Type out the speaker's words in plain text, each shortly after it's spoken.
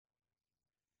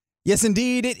Yes,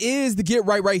 indeed. It is the Get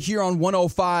Right here on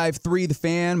 105.3 The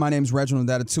Fan. My name is Reginald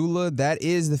Datatula. That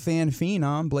is the Fan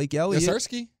Phenom, Blake Elliott. Yes,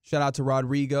 Sirski. Shout out to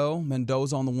Rodrigo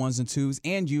Mendoza on the ones and twos,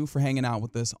 and you for hanging out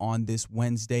with us on this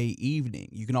Wednesday evening.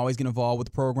 You can always get involved with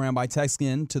the program by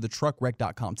texting to the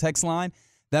truckwreck.com text line.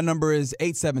 That number is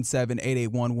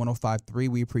 877-881-1053.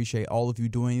 We appreciate all of you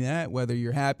doing that, whether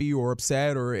you're happy or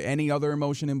upset or any other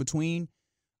emotion in between.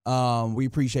 We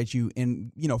appreciate you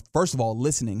in, first of all,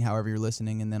 listening, however you're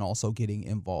listening, and then also getting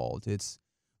involved.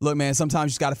 Look, man, sometimes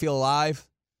you just got to feel alive,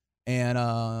 and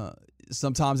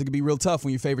sometimes it can be real tough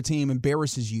when your favorite team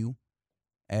embarrasses you,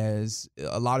 as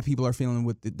a lot of people are feeling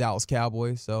with the Dallas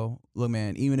Cowboys. So, look,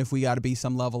 man, even if we got to be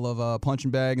some level of a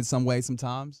punching bag in some way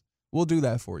sometimes, we'll do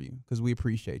that for you because we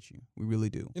appreciate you. We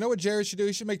really do. You know what Jared should do?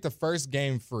 He should make the first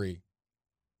game free.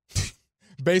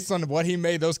 Based on what he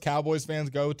made those Cowboys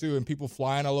fans go to and people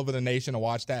flying all over the nation to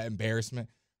watch that embarrassment.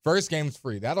 First game's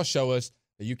free. That'll show us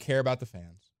that you care about the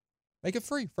fans. Make it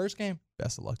free. First game.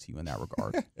 Best of luck to you in that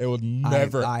regard. It would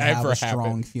never, I ever have a happen.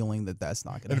 strong feeling that that's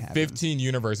not going to happen. In 15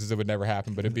 universes, it would never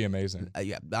happen, but it'd be amazing.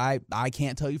 Yeah, I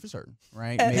can't tell you for certain,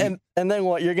 right? And then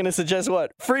what? You're going to suggest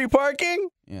what? Free parking?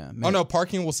 Yeah. Oh, no,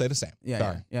 parking will say the same. Yeah,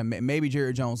 Sorry. yeah. Maybe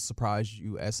Jerry Jones surprised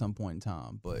you at some point in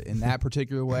time, but in that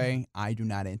particular way, I do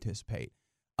not anticipate.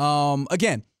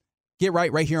 Again, Get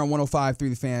right here on 105.3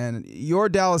 The Fan. Your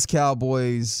Dallas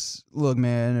Cowboys, look,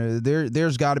 man,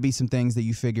 there's got to be some things that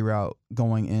you figure out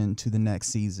going into the next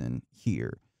season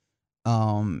here.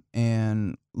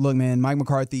 And look, man, Mike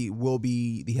McCarthy will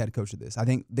be the head coach of this. I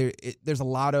think there's a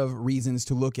lot of reasons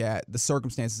to look at the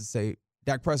circumstances to say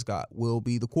Dak Prescott will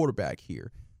be the quarterback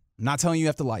here. I'm not telling you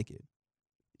have to like it.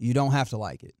 You don't have to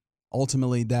like it.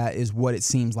 Ultimately, that is what it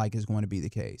seems like is going to be the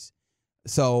case.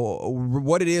 So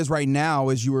what it is right now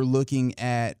is you are looking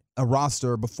at a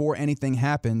roster before anything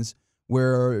happens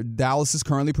where Dallas is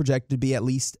currently projected to be at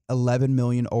least $11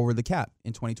 million over the cap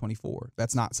in 2024.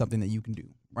 That's not something that you can do,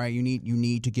 right? You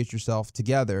need to get yourself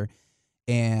together,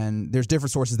 and there's different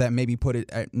sources that maybe put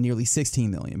it at nearly $16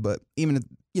 million. But even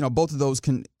both of those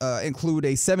can include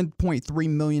a $7.3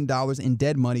 million in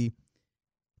dead money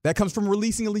that comes from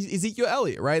releasing Ezekiel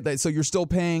Elliott, right? So you're still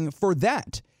paying for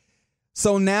that.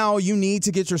 So now you need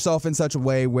to get yourself in such a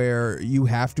way where you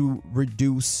have to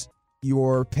reduce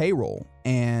your payroll.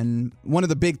 And one of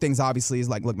the big things, obviously, is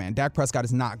like, look, man, Dak Prescott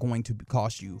is not going to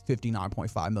cost you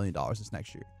 $59.5 million this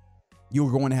next year.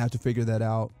 You're going to have to figure that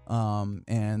out.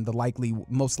 And the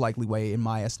most likely way, in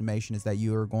my estimation, is that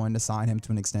you're going to sign him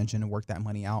to an extension and work that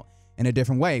money out in a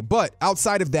different way. But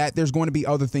outside of that, there's going to be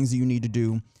other things that you need to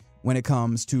do when it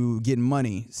comes to getting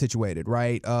money situated,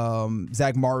 right?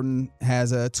 Zach Martin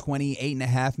has a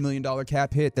 $28.5 million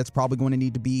cap hit that's probably going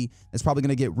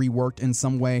to get reworked in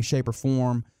some way, shape, or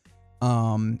form.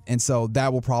 And so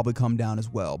that will probably come down as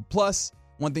well. Plus,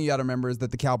 one thing you got to remember is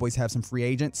that the Cowboys have some free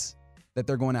agents that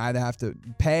they're going to either have to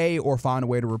pay or find a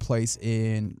way to replace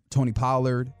in Tony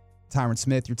Pollard, Tyron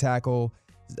Smith, your tackle,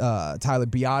 Tyler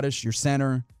Biadasz, your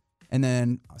center, and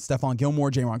then Stephon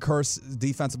Gilmore, Jaron Kearse,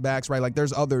 defensive backs, right? Like,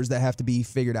 there's others that have to be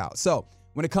figured out. So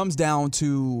when it comes down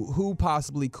to who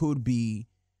possibly could be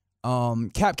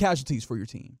cap casualties for your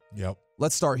team. Yep.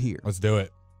 Let's start here. Let's do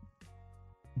it.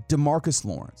 DeMarcus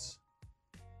Lawrence,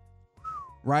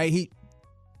 right? He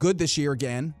good this year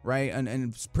again, right?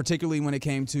 And particularly when it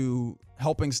came to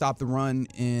helping stop the run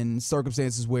in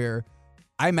circumstances where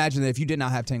I imagine that if you did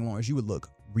not have Tank Lawrence, you would look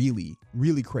really,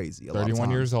 really crazy. 31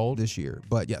 years old this year.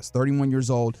 But yes, 31 years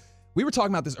old. We were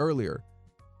talking about this earlier.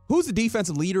 Who's the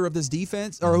defensive leader of this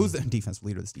defense? Or who's the defensive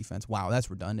leader of this defense? Wow, that's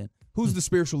redundant. Who's the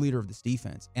spiritual leader of this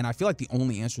defense? And I feel like the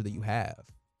only answer that you have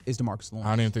is DeMarcus Lawrence. I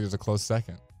don't even think there's a close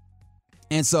second.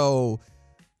 And so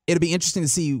it'll be interesting to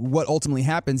see what ultimately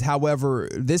happens. However,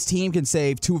 this team can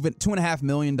save $2.5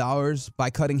 million by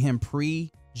cutting him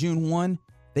pre-June 1.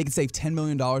 They can save $10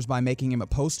 million by making him a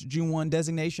post-June 1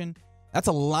 designation. That's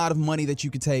a lot of money that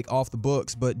you could take off the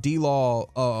books. But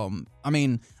D-Law, I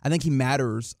think he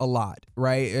matters a lot,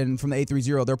 right? And from the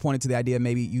 830, they're pointing to the idea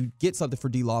maybe you get something for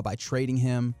D-Law by trading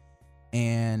him.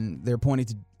 And they're pointing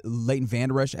to Leighton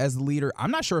Vander Esch as the leader.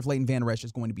 I'm not sure if Leighton Vander Esch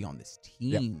is going to be on this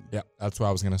team. Yeah, that's what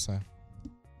I was going to say.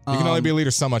 You can only be a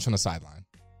leader so much on the sideline.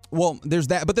 Well, there's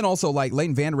that. But then also, like,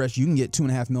 Leighton Vander Esch, you can get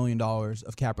 $2.5 million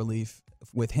of cap relief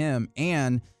with him.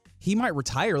 And he might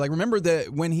retire. Like, remember that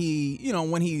when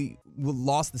he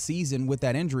lost the season with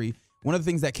that injury, one of the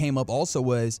things that came up also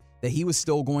was that he was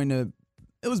still going to,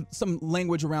 it was some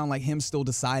language around like him still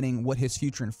deciding what his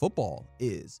future in football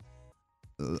is.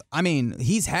 I mean,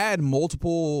 he's had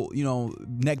multiple,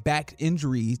 neck back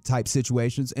injury type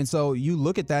situations. And so you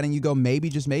look at that and you go, maybe,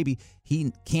 just maybe,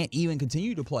 he can't even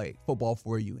continue to play football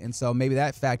for you. And so maybe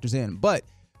that factors in. But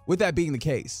with that being the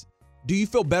case, do you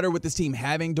feel better with this team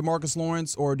having DeMarcus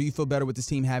Lawrence, or do you feel better with this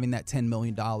team having that $10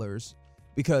 million?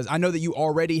 Because I know that you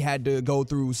already had to go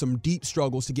through some deep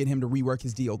struggles to get him to rework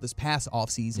his deal this past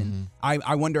offseason.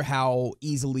 I wonder how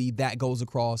easily that goes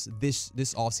across this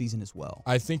offseason as well.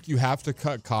 I think you have to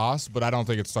cut costs, but I don't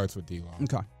think it starts with D-Law.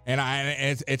 Okay.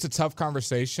 And it's a tough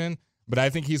conversation, but I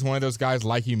think he's one of those guys,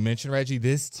 like you mentioned, Reggie,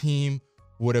 this team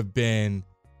would have been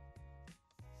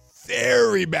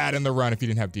very bad in the run if you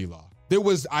didn't have D-Law.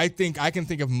 I can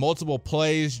think of multiple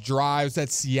plays, drives, that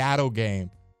Seattle game.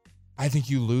 I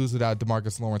think you lose without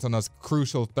DeMarcus Lawrence on those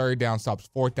crucial third down stops,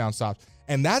 fourth down stops.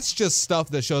 And that's just stuff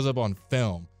that shows up on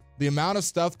film. The amount of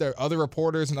stuff that other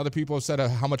reporters and other people have said of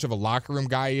how much of a locker room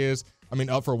guy he is. I mean,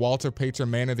 up for Walter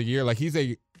Payton Man of the Year. Like, he's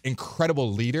a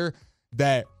incredible leader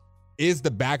that is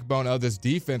the backbone of this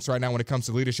defense right now when it comes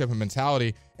to leadership and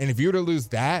mentality. And if you were to lose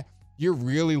that, you're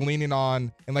really leaning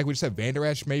on, and like we just said, Van Der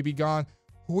Esch may be gone.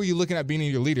 Who are you looking at being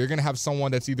your leader? You're going to have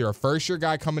someone that's either a first-year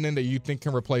guy coming in that you think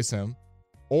can replace him,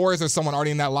 or is there someone already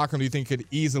in that locker room that you think could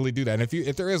easily do that? And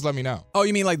if there is, let me know. Oh,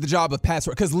 you mean like the job of pass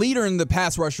rusher? Because leader in the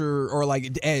pass rusher, or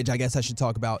like edge, I guess I should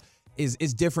talk about, is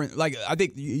different. Like, I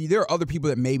think there are other people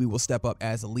that maybe will step up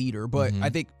as a leader, but I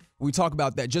think when we talk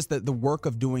about that, just the work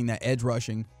of doing that edge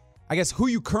rushing, I guess who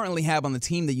you currently have on the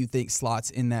team that you think slots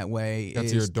in that way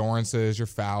That's is your Dorrances, your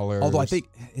Fowlers. Although I think,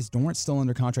 is Dorrance still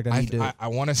under contract? I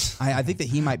want to. I think that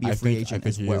he might be a free agent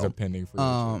as well. I think he is a pending free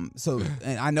agent. So,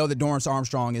 and I know that Dorrance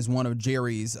Armstrong is one of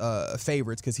Jerry's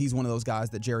favorites because he's one of those guys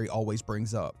that Jerry always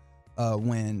brings up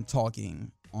when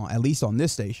talking, at least on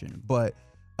this station. But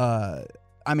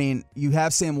I mean, you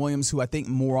have Sam Williams, who I think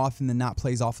more often than not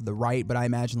plays off of the right, but I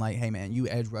imagine like, hey man, you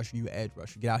edge rusher,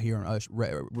 get out here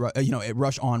and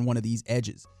rush on one of these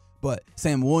edges. But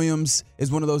Sam Williams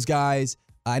is one of those guys.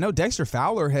 I know Dexter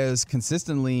Fowler has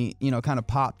consistently, kind of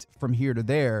popped from here to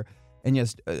there. And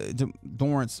yes,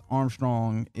 Dorrance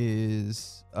Armstrong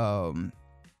is, I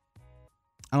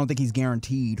don't think he's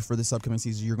guaranteed for this upcoming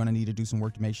season. You're going to need to do some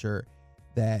work to make sure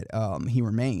that he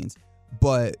remains.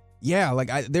 But yeah, like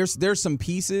there's some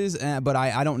pieces, but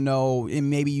I don't know.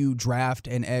 And maybe you draft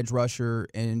an edge rusher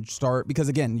and start, because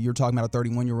again, you're talking about a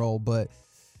 31-year-old, but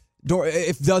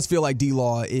it does feel like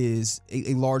D-Law is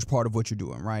a large part of what you're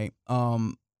doing, right?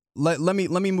 Let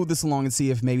me move this along and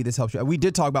see if maybe this helps you. We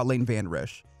did talk about Leighton Van Der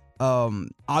Esch.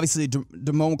 Obviously,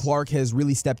 Damone Clark has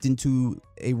really stepped into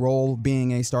a role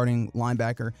being a starting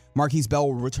linebacker. Marquise Bell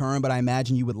will return, but I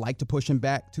imagine you would like to push him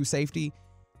back to safety.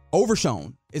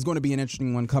 Overshown is going to be an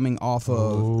interesting one coming off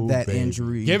of that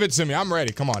injury. Give it to me. I'm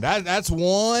ready. Come on. That's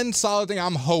one solid thing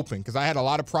I'm hoping, because I had a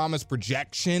lot of promise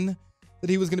projection that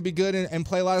he was going to be good and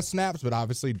play a lot of snaps, but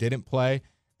obviously didn't play.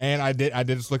 And I did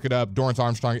just look it up. Dorrance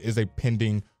Armstrong is a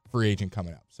pending free agent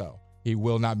coming up, so he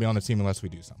will not be on the team unless we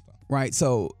do something. Right.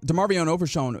 So DeMarvion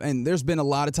Overshown, and there's been a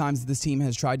lot of times that this team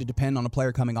has tried to depend on a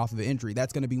player coming off of an injury.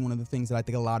 That's going to be one of the things that I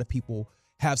think a lot of people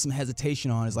have some hesitation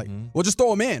on, is like, well, just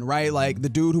throw him in, right? Like the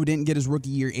dude who didn't get his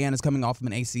rookie year and is coming off of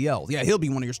an ACL. Yeah, he'll be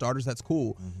one of your starters. That's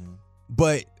cool.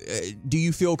 But do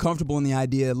you feel comfortable in the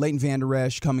idea Leighton Van Der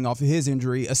Esch coming off of his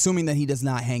injury, assuming that he does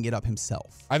not hang it up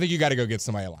himself? I think you got to go get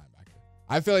somebody a linebacker.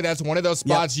 I feel like that's one of those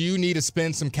spots you need to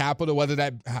spend some capital, whether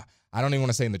that, I don't even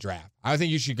want to say in the draft. I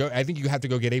think you should go. I think you have to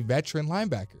go get a veteran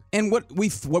linebacker. And what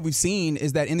we've seen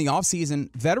is that in the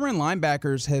offseason, veteran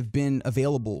linebackers have been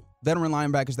available. Veteran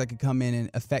linebackers that could come in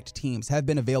and affect teams have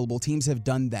been available. Teams have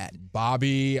done that.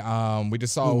 Bobby, we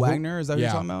just saw Wagner. Is that who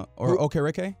you're talking about? Or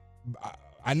Okereke?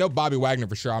 I know Bobby Wagner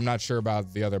for sure. I'm not sure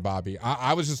about the other Bobby.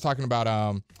 I was just talking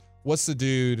about what's the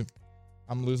dude?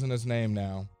 I'm losing his name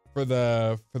now. For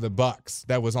the Bucks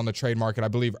that was on the trade market, I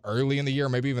believe early in the year,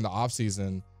 maybe even the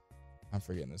offseason. I'm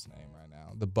forgetting his name right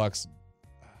now. The Bucks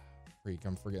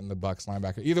I'm forgetting the Bucks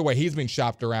linebacker. Either way, he's been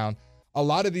shopped around. A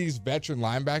lot of these veteran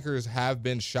linebackers have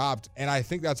been shopped, and I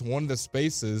think that's one of the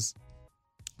spaces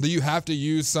that you have to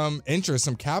use some interest,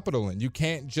 some capital in. You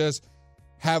can't just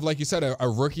have, like you said, a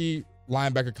rookie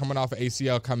linebacker coming off of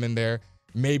ACL come in there.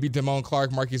 Maybe Damone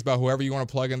Clark, Marquise Bell, whoever you want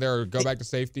to plug in there, or go back to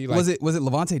safety. Like, was it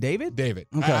Levante David? David.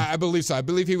 Okay. I believe so. I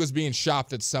believe he was being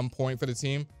shopped at some point for the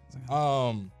team.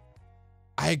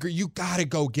 I agree. You got to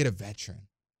go get a veteran,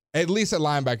 at least at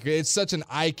linebacker. It's such an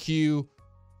IQ,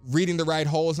 reading the right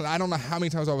holes. And I don't know how many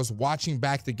times I was watching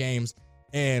back the games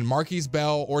and Marquise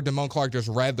Bell or Damone Clark just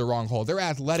read the wrong hole. They're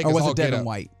athletic as all get up. Or was it Devin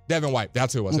White? Devin White.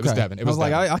 That's who it was. Okay. It was Devin. It was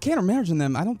Devin. like, I can't imagine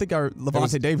them. I don't think our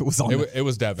Levante David was on it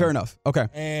was Devin. Fair enough. Okay.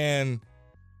 And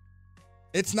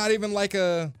it's not even like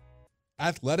a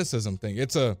athleticism thing.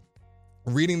 It's a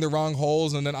reading the wrong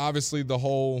holes, and then obviously the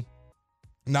whole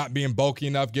not being bulky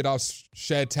enough, get off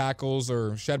shed tackles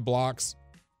or shed blocks.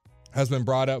 has been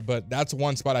brought up, but that's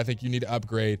one spot I think you need to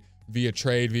upgrade via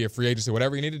trade, via free agency,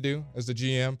 whatever you need to do as the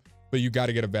GM, but you got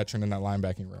to get a veteran in that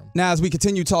linebacking room. Now, as we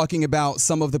continue talking about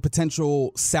some of the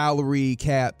potential salary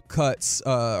cap cuts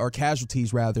or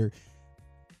casualties, rather,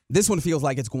 this one feels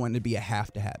like it's going to be a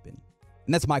have to happen.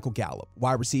 And that's Michael Gallup,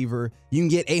 wide receiver. You can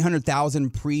get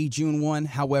 $800,000 pre-June 1.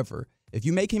 However, if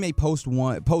you make him a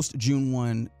post-June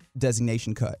 1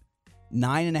 designation cut,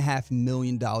 $9.5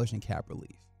 million in cap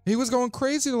relief. He was going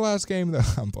crazy the last game, though.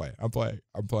 I'm playing.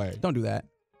 Don't do that.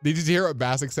 Did you hear what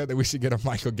Bassick said, that we should get a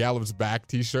Michael Gallup's back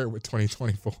t-shirt with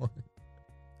 2024?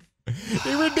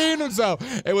 He redeemed himself.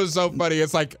 It was so funny.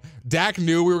 It's like Dak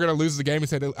knew we were going to lose the game. He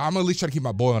said, I'm going to at least try to keep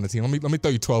my boy on the team. Let me throw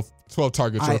you 12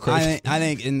 targets real quick. I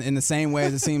think in the same way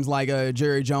as it seems like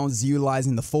Jerry Jones is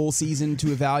utilizing the full season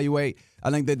to evaluate,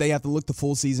 I think that they have to look the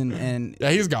full season. And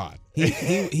yeah, he's gone.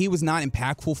 He was not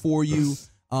impactful for you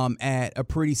at a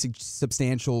pretty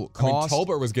substantial cost. I mean,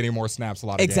 Tolbert was getting more snaps a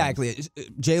lot of Exactly. games.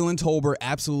 Jalen Tolbert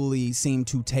absolutely seemed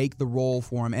to take the role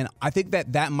for him. And I think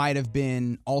that might have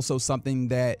been also something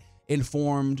that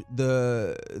informed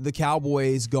the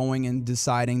Cowboys going and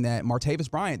deciding that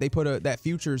Martavis Bryant, they put that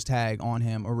futures tag on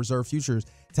him, or reserve futures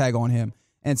tag on him.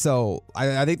 And so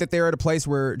I think that they're at a place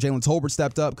where Jalen Tolbert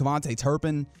stepped up. Kevontae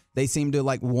Turpin, they seem to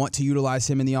want to utilize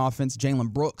him in the offense. Jalen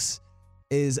Brooks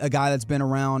is a guy that's been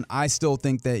around. I still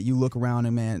think that you look around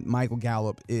and, man, Michael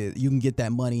Gallup, you can get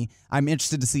that money. I'm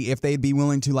interested to see if they'd be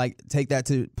willing to take that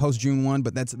to post June 1,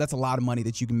 but that's a lot of money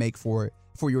that you can make for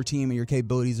your team and your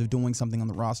capabilities of doing something on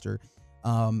the roster.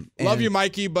 Love you,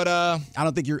 Mikey, but I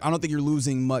don't think you're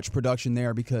losing much production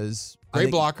there, because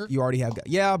great blocker. You already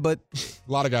have, but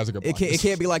a lot of guys are good blockers. It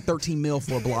can't be like $13 million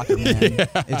for a blocker, man.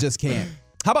 Yeah. It just can't.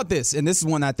 How about this? And this is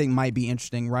one I think might be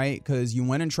interesting, right? Because you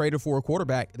went and traded for a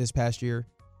quarterback this past year.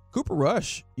 Cooper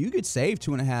Rush, you could save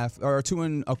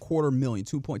 $2.25 million,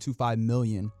 $2.25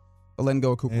 million, but letting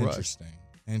go of Cooper Rush.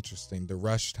 Interesting. The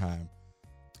rush time.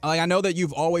 I know that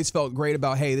you've always felt great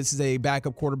about, hey, this is a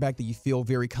backup quarterback that you feel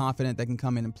very confident that can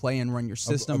come in and play and run your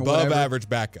system. Above average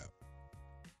backup.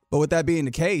 But with that being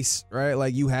the case,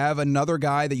 right, you have another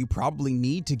guy that you probably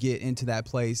need to get into that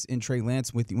place in Trey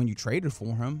Lance when you traded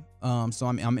for him. So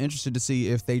I'm interested to see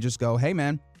if they just go, hey,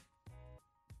 man,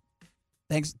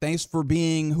 thanks for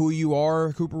being who you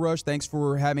are, Cooper Rush. Thanks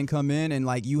for having come in,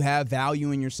 and you have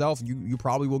value in yourself. You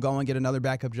probably will go and get another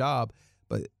backup job,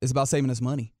 but it's about saving us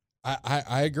money.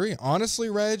 I agree. Honestly,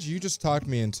 Reg, you just talked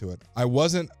me into it. I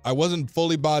wasn't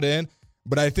fully bought in,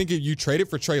 but I think if you trade it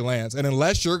for Trey Lance, and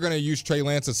unless you're going to use Trey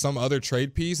Lance as some other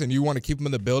trade piece and you want to keep him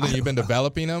in the building, you've been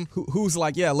developing him. Who's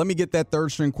let me get that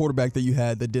third string quarterback that you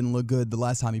had that didn't look good the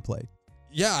last time he played.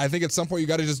 Yeah, I think at some point you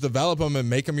got to just develop him and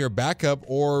make him your backup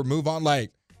or move on.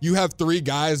 You have three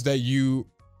guys that you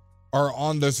are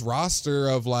on this roster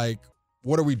of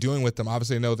what are we doing with them?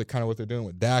 Obviously, I know that kind of what they're doing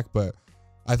with Dak, but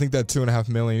I think that $2.5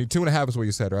 million, 2.5 is what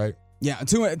you said, right? Yeah,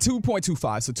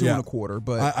 2.25, so 2.25.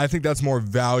 But I think that's more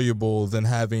valuable than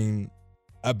having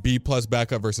a B+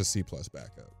 backup versus C+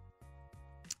 backup.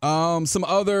 Some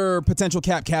other potential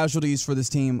cap casualties for this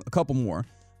team, a couple more.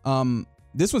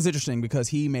 This one's interesting because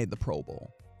he made the Pro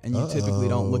Bowl, and you typically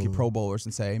don't look at Pro Bowlers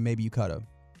and say maybe you cut him.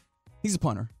 He's a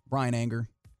punter, Brian Anger,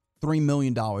 $3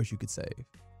 million you could save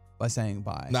by saying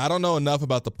bye. Now, I don't know enough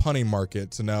about the punting market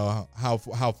to know how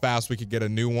fast we could get a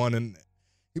new one, and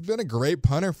he's been a great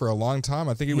punter for a long time.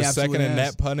 I think he was second in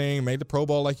net punting, made the Pro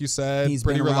Bowl, like you said. He's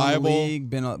pretty been reliable. League,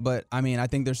 but I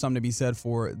think there's something to be said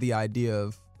for the idea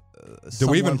of. Do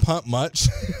we even punt much?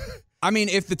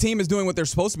 If the team is doing what they're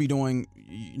supposed to be doing,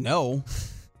 no.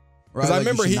 Because I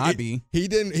remember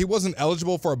he wasn't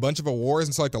eligible for a bunch of awards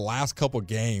until the last couple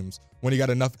games when he got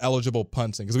enough eligible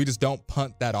punting, because we just don't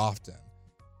punt that often.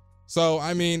 So,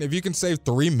 if you can save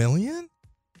 $3 million,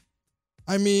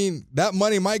 that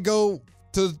money might go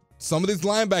to some of these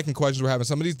linebacking questions we're having,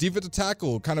 some of these defensive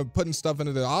tackle, kind of putting stuff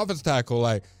into the offensive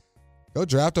tackle. Go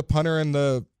draft a punter in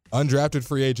the undrafted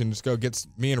free agent. Just go get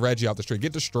me and Reggie off the street.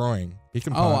 Get destroying. He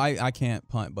can punt. Oh, I can't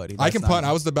punt, buddy. I can punt.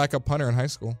 I was the backup punter in high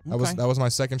school. Okay. That was my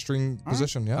second string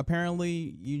position. Yeah.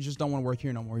 Apparently, you just don't want to work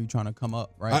here no more. You're trying to come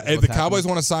up, right? If the Cowboys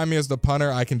want to sign me as the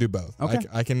punter, I can do both. Okay.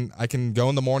 I can go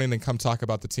in the morning and come talk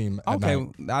about the team at night.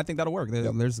 I think that'll work.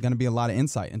 There's going to be a lot of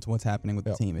insight into what's happening with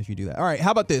the team if you do that. All right,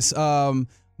 how about this?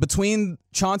 Between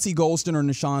Chauncey Golston or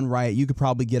Nashawn Wright, you could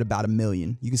probably get about $1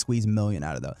 million. You can squeeze $1 million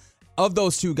out of those. Of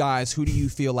those two guys, who do you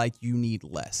feel like you need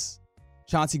less?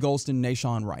 Chauncey Golston,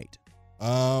 Nashawn Wright.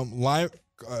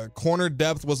 Corner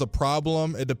depth was a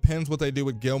problem. It depends what they do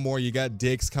with Gilmore. You got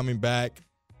Diggs coming back.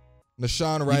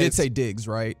 Nashawn Wright. You did say Diggs,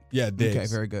 right? Yeah, Diggs. Okay,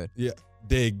 very good. Yeah,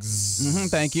 Diggs.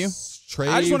 Thank you.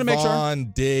 I just want to make sure.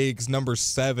 Diggs, number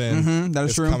 7, that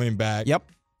is true. coming back.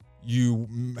 Yep. You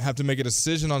have to make a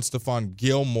decision on Stephon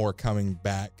Gilmore coming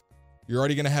back. You're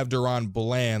already going to have Deron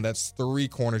Bland. That's 3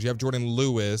 corners. You have Jordan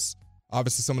Lewis.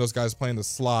 Obviously, some of those guys playing the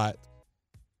slot.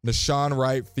 Nashawn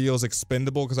Wright feels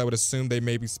expendable because I would assume they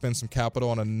maybe spend some capital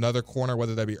on another corner,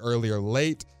 whether that be early or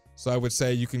late. So I would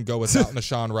say you can go without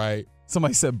Nashawn Wright.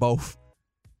 Somebody said both.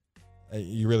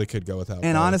 You really could go without.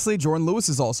 And both. Honestly, Jordan Lewis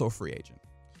is also a free agent.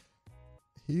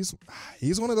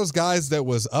 He's one of those guys that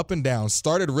was up and down.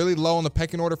 Started really low on the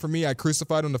pecking order for me. I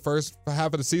crucified him the first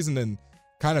half of the season and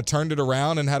kind of turned it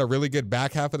around and had a really good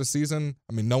back half of the season.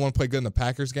 I mean, no one played good in the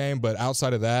Packers game, but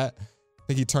outside of that, I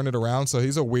think he turned it around. So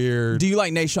he's a weird. Do you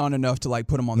like Nashawn enough to like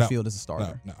put him on the field as a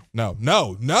starter? No.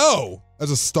 As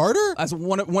a starter? As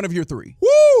one of your 3.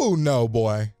 Woo! No,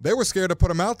 boy. They were scared to put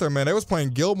him out there, man. They was playing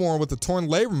Gilmore with the torn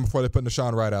labrum before they put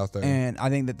Nashawn Wright out there. And I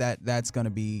think that's going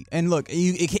to be. And look,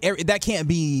 that can't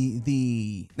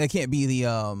be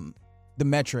the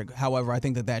metric. However, I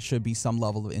think that should be some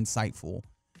level of insightful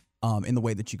in the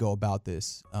way that you go about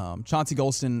this. Chauncey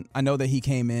Golston, I know that he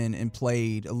came in and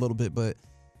played a little bit, but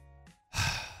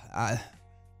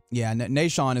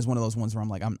Nashawn is one of those ones where I'm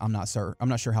like, I'm not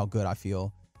sure how good I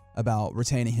feel about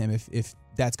retaining him if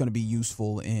that's going to be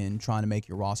useful in trying to make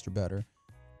your roster better.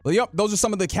 But yep, those are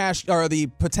some of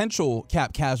the potential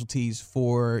cap casualties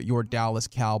for your Dallas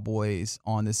Cowboys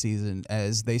on this season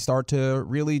as they start to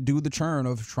really do the churn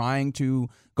of trying to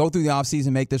go through the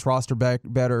offseason, make this roster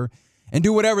better, and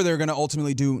do whatever they're going to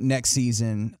ultimately do next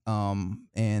season.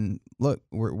 And look,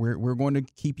 we're going to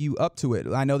keep you up to it.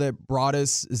 I know that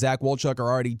Broadus, Zach Wolchuk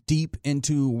are already deep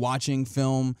into watching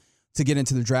film to get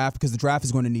into the draft because the draft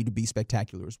is going to need to be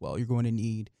spectacular as well. You're going to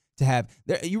need to have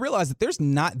 – you realize that there's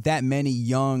not that many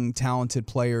young, talented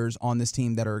players on this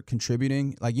team that are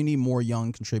contributing. Like, you need more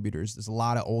young contributors. There's a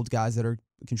lot of old guys that are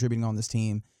contributing on this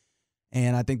team.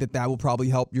 And I think that will probably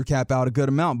help your cap out a good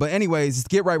amount. But anyways,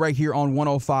 get right here on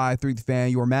 105 through the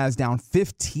fan. Your Mavs down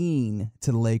 15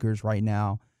 to the Lakers right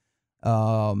now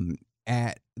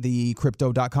at the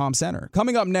Crypto.com Center.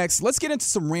 Coming up next, let's get into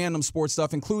some random sports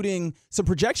stuff, including some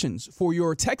projections for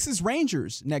your Texas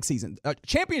Rangers next season. A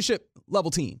championship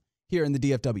level team here in the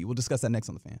DFW. We'll discuss that next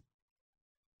on the fan.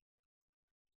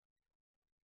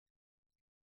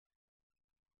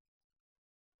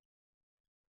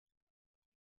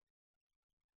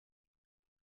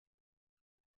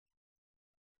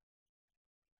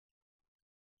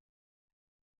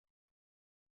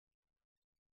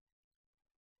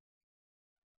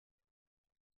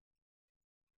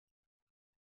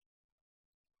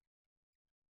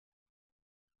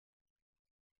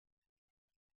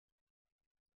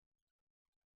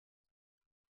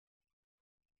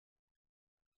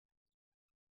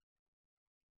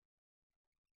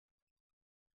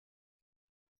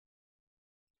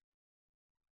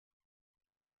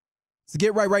 So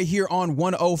get right here on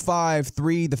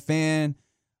 105.3 The Fan.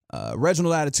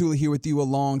 Reginald Atatula here with you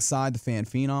alongside the fan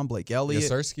phenom, Blake Elliott.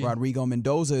 Yes, sirski. Rodrigo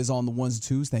Mendoza is on the ones and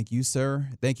twos. Thank you, sir.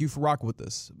 Thank you for rocking with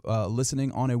us,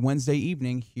 listening on a Wednesday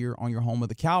evening here on your home of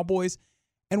the Cowboys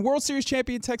and World Series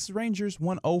champion Texas Rangers,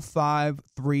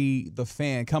 105.3 The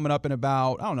Fan. Coming up in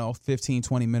about, 15,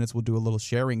 20 minutes, we'll do a little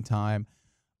sharing time.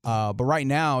 But right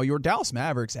now, your Dallas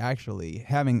Mavericks actually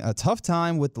having a tough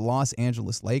time with the Los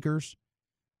Angeles Lakers.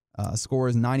 Score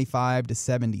is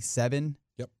 95-77.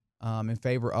 Yep. In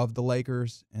favor of the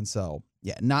Lakers. And so,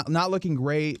 yeah, not looking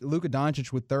great. Luka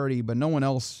Doncic with 30, but no one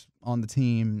else on the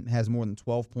team has more than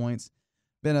 12 points.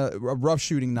 Been a rough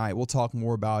shooting night. We'll talk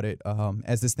more about it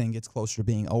as this thing gets closer to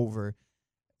being over.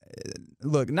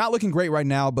 Look, not looking great right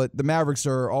now, but the Mavericks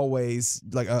are always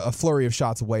like a flurry of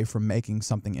shots away from making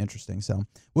something interesting. So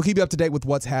we'll keep you up to date with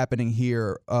what's happening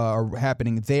here, or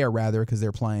happening there, rather, because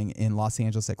they're playing in Los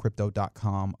Angeles at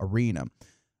Crypto.com Arena.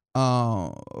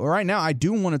 Right now, I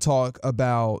do want to talk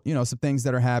about, some things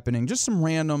that are happening, just some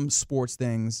random sports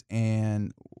things.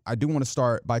 And I do want to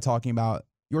start by talking about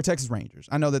your Texas Rangers.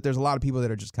 I know that there's a lot of people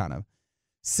that are just kind of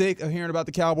sick of hearing about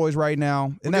the Cowboys right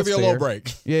now. And we'll give you a little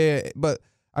break. Yeah, but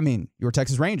I mean, your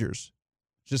Texas Rangers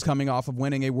just coming off of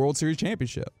winning a World Series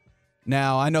championship.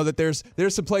 Now, I know that there's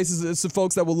some places, some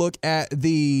folks that will look at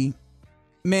there's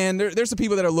some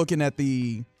people that are looking at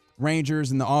the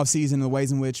Rangers in the offseason and the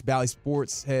ways in which Bally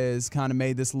Sports has kind of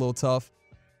made this a little tough,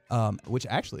 which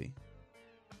actually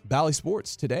Bally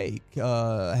Sports today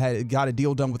had got a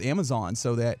deal done with Amazon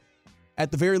so that at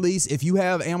the very least, if you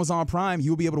have Amazon Prime,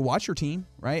 you'll be able to watch your team,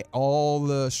 right? All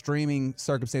the streaming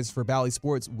circumstances for Bally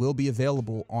Sports will be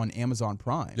available on Amazon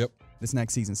Prime this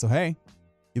next season. So, hey,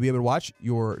 you'll be able to watch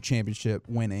your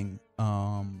championship-winning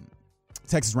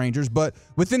Texas Rangers. But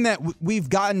within that, we've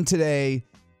gotten today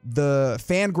the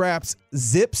FanGraphs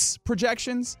Zips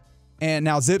projections. And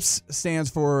now ZIPS stands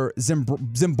for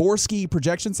Zimborski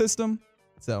Projection System.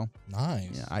 So Nice.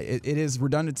 yeah, it is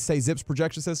redundant to say ZIPS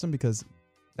Projection System because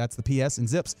that's the PS in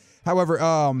ZIPS.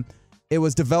 However, it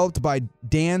was developed by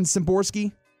Dan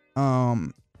Zimborski.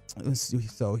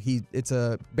 So it's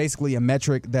basically a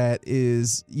metric that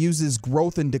uses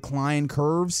growth and decline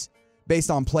curves based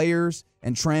on players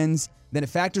and trends. Then it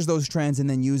factors those trends and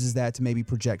then uses that to maybe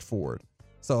project forward.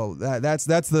 So that's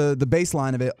the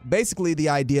baseline of it. Basically, the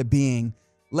idea being,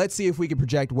 let's see if we can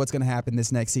project what's going to happen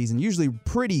this next season. Usually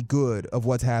pretty good of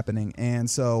what's happening. And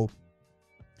so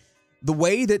the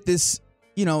way that this,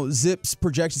 ZIPS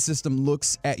projection system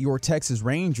looks at your Texas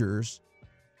Rangers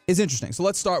is interesting. So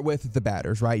let's start with the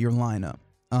batters, right? Your lineup.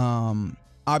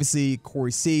 Obviously,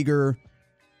 Corey Seager,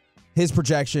 his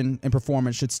projection and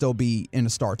performance should still be in the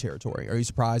star territory. Are you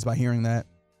surprised by hearing that?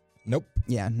 Nope.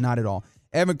 Yeah, not at all.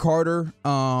 Evan Carter,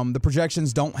 the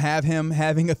projections don't have him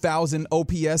having 1,000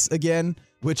 OPS again,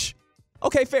 which,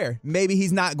 okay, fair. Maybe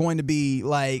he's not going to be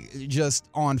just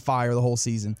on fire the whole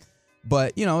season.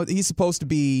 But, he's supposed to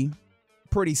be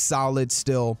pretty solid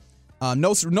still.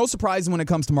 No surprises when it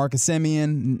comes to Marcus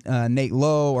Semien, Nate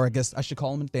Lowe, or I guess I should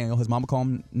call him Nathaniel. His mama called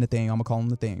him Nathaniel. I'm going to call him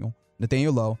Nathaniel.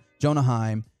 Nathaniel Lowe, Jonah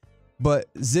Heim.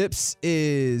 But ZIPS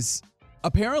is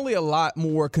apparently a lot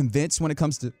more convinced when it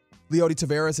comes to Leody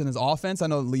Taveras and his offense. I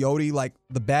know Leody,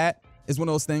 the bat, is one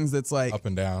of those things that's up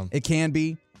and down. It can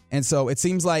be. And so it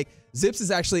seems like ZIPS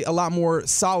is actually a lot more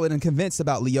solid and convinced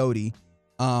about Leody.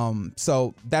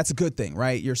 So that's a good thing,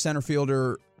 right? Your center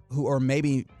fielder or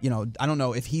maybe, I don't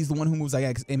know if he's the one who moves.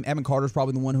 Evan Carter's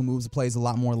probably the one who moves, plays a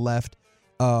lot more left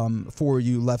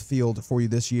left field for you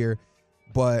this year.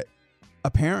 But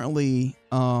apparently,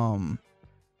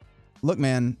 look,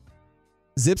 man,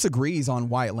 ZIPS agrees on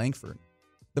Wyatt Langford.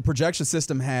 The projection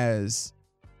system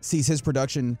sees his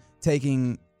production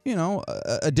taking,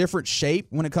 a different shape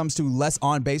when it comes to less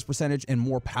on-base percentage and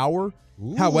more power.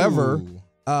 Ooh. However,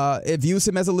 it views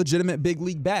him as a legitimate big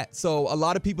league bat. So a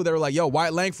lot of people that are like, yo,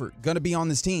 Wyatt Langford, going to be on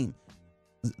this team.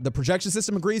 The projection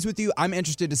system agrees with you. I'm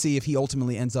interested to see if he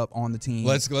ultimately ends up on the team.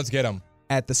 Let's get him.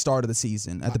 At the start of the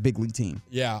season, at the big league team.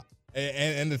 Yeah.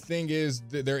 And the thing is,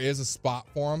 there is a spot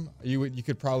for him. You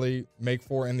could probably make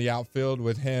for in the outfield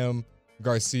with him,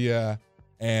 Garcia,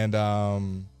 and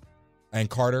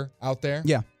Carter out there.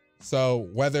 Yeah. So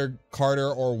whether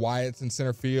Carter or Wyatt's in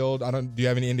center field, do you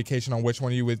have any indication on which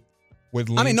one you would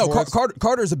lean towards?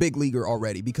 Carter's a big leaguer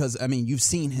already because, you've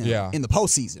seen him in the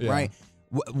postseason, right?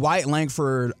 Wyatt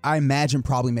Langford, I imagine,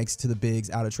 probably makes it to the bigs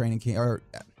out of training camp.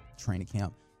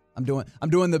 I'm doing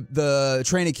the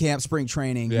training camp, spring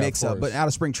training mix up, but out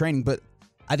of spring training. But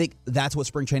I think that's what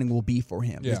spring training will be for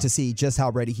him, is to see just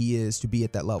how ready he is to be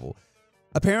at that level.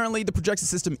 Apparently, the projection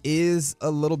system is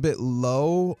a little bit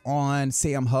low on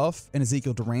Sam Huff and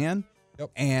Ezekiel Duran.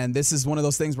 Yep. And this is one of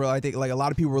those things where I think a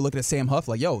lot of people were looking at Sam Huff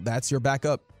like, yo, that's your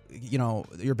backup,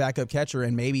 your backup catcher,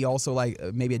 and maybe also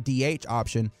maybe a DH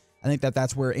option. I think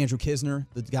that's where Andrew Kisner,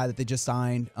 the guy that they just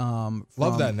signed,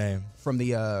 love that name, from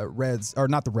the Reds, or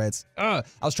not the Reds. I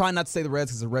was trying not to say the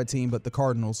Reds because it's a red team, but the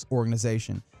Cardinals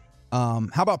organization. How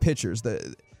about pitchers?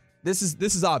 This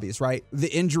is obvious, right? The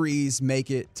injuries make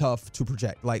it tough to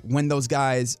project. Like when those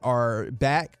guys are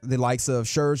back, the likes of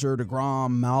Scherzer,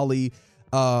 DeGrom, Mahle,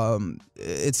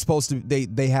 it's supposed to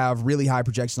they have really high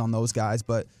projections on those guys,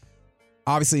 but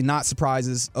obviously not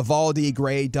surprises. Evaldi,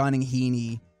 Gray, Dunning,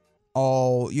 Heaney,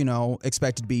 all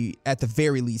expected to be at the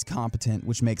very least competent,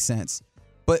 which makes sense.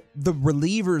 But the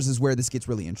relievers is where this gets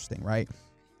really interesting, right?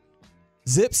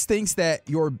 ZIPS thinks that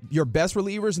your best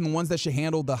relievers and the ones that should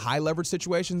handle the high leverage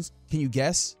situations, can you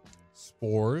guess?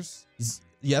 Spores.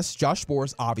 Yes, Josh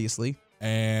Spores, obviously.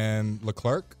 And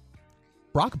Leclerc?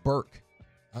 Brock Burke.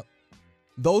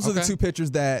 Those are the two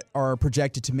pitchers that are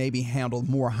projected to maybe handle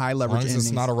more high leverage innings.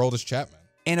 It's not a Aroldis Chapman.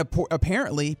 And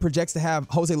apparently projects to have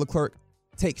Jose Leclerc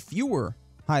take fewer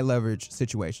high leverage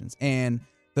situations. And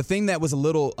the thing that was a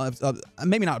little,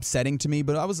 maybe not upsetting to me,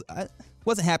 but I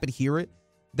wasn't happy to hear it,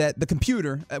 that the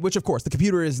computer, which of course the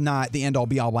computer is not the end all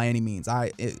be all by any means.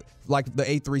 Like the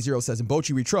 830 says, in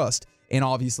Bochy we trust, and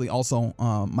obviously also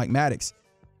Mike Maddox.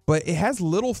 But it has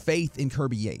little faith in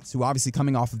Kirby Yates, who obviously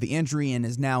coming off of the injury and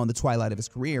is now in the twilight of his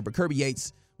career. But Kirby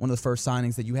Yates, one of the first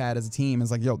signings that you had as a team, is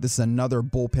like, yo, this is another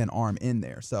bullpen arm in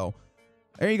there. So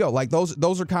there you go. Like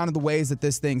those are kind of the ways that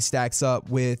this thing stacks up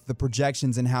with the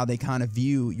projections and how they kind of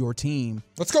view your team.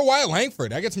 Let's go Wyatt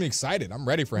Langford. That gets me excited. I'm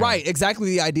ready for him. Right, exactly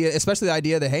the idea, especially the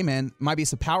idea that, hey, man, might be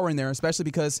some power in there, especially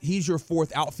because he's your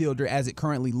fourth outfielder as it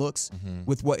currently looks,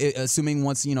 with assuming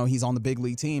once, he's on the big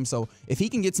league team. So if he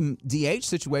can get some DH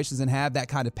situations and have that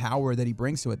kind of power that he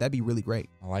brings to it, that'd be really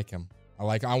great. I like him.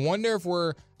 I wonder if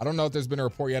I don't know if there's been a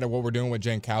report yet of what we're doing with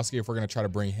Jankowski, if we're going to try to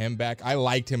bring him back. I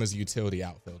liked him as a utility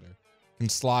outfielder. Can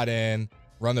slot in,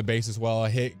 run the bases well,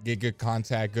 get good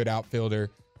contact, good outfielder.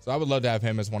 So I would love to have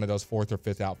him as one of those 4th or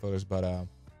 5th outfielders, but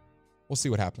we'll see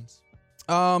what happens.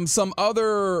 Some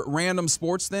other random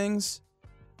sports things.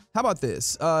 How about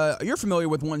this? You're familiar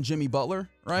with one Jimmy Butler,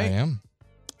 right? I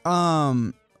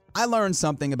am. I learned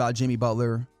something about Jimmy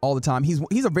Butler all the time.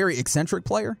 He's a very eccentric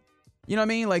player. You know what I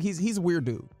mean? Like he's a weird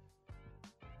dude.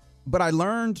 But I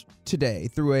learned today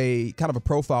through a kind of a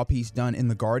profile piece done in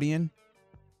The Guardian.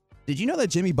 Did you know that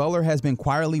Jimmy Butler has been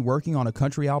quietly working on a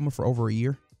country album for over a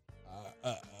year?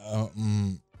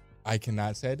 I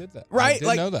cannot say I did that. Right? I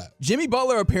didn't know that. Jimmy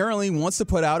Butler apparently wants to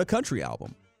put out a country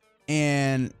album.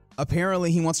 And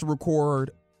apparently he wants to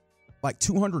record like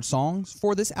 200 songs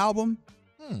for this album.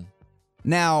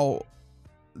 Now,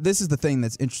 this is the thing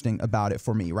that's interesting about it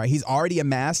for me, right? He's already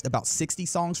amassed about 60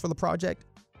 songs for the project.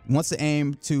 He wants to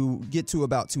aim to get to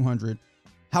about 200.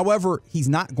 However, he's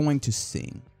not going to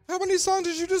sing. How many songs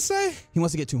did you just say? He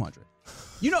wants to get 200.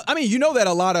 You know that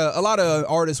a lot of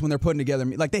artists when they're putting together,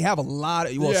 like they have a lot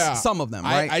of, some of them,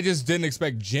 right? I just didn't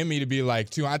expect Jimmy to be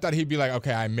like, I thought he'd be like,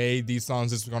 okay, I made these songs,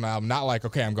 this is on the album. Not like,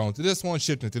 okay, I'm going to this one,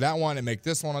 shifting to that one, and make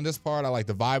this one on this part. I like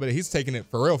the vibe of it. He's taking it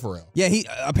for real, for real. Yeah,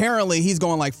 he's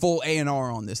going like full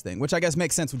A&R on this thing, which I guess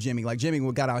makes sense with Jimmy. Like Jimmy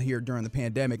got out here during the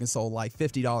pandemic and sold like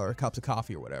 $50 cups of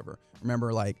coffee or whatever.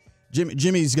 Remember, like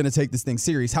Jimmy's going to take this thing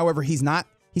serious. However, he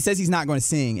says he's not going to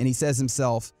sing, and he sees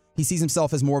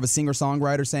himself as more of a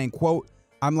singer-songwriter, saying, quote,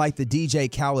 I'm like the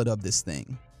DJ Khaled of this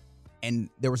thing. And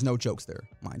there was no jokes there,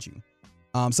 mind you.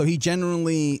 So he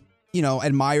genuinely,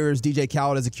 admires DJ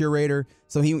Khaled as a curator.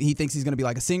 So he thinks he's going to be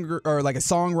like a singer or like a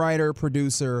songwriter,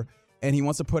 producer, and he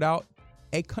wants to put out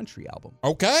a country album.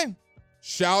 Okay.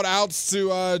 Shout outs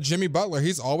to Jimmy Butler.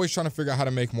 He's always trying to figure out how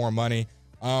to make more money.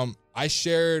 I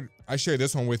shared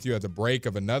this one with you at the break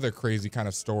of another crazy kind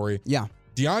of story. Yeah.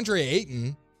 DeAndre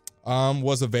Ayton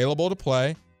was available to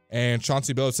play, and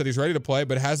Chauncey Billups said he's ready to play,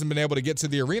 but hasn't been able to get to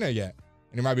the arena yet.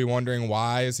 And you might be wondering,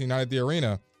 why is he not at the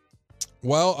arena?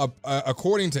 Well,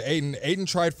 according to Ayton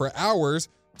tried for hours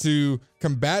to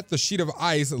combat the sheet of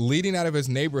ice leading out of his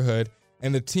neighborhood,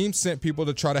 and the team sent people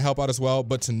to try to help out as well,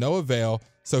 but to no avail.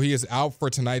 So he is out for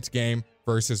tonight's game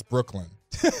versus Brooklyn.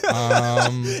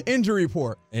 Injury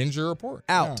report. Out.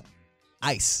 Yeah.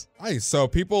 Ice. So some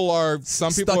people are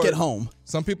stuck at home.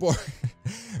 Some people are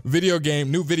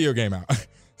new video game out.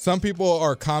 Some people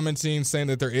are commenting saying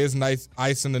that there is nice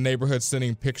ice in the neighborhood,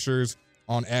 sending pictures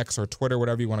on X or Twitter,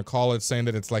 whatever you want to call it, saying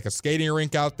that it's like a skating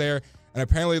rink out there. And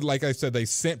apparently, like I said, they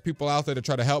sent people out there to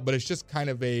try to help, but it's just kind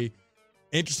of a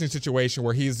interesting situation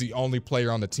where he's the only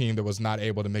player on the team that was not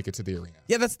able to make it to the arena.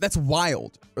 Yeah, that's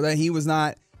wild that he was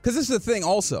not, because this is the thing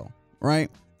also,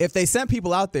 right? If they sent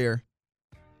people out there,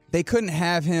 they couldn't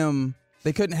have him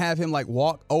like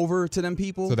walk over to them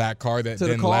people. To that car that to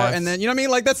then the car, left. and then I mean,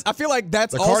 like I feel like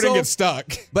that's the also, car didn't get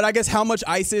stuck. But I guess how much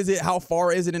ice is it? How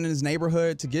far is it in his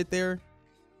neighborhood to get there?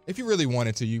 If you really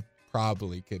wanted to, you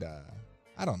probably could.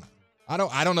 I don't know. I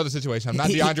don't know the situation. I'm not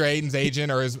DeAndre Ayton's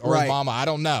agent or his mama. I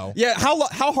don't know. Yeah,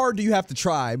 how hard do you have to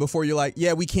try before you're like,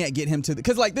 yeah, we can't get him to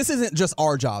because like this isn't just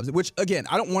our jobs. Which again,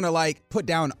 I don't want to like put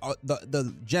down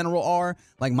the general R.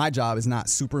 Like my job is not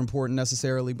super important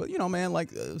necessarily, but man, like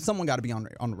someone got to be on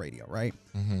the radio, right?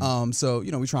 Mm-hmm. So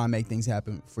we try and make things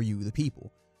happen for you, the people.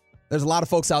 There's a lot of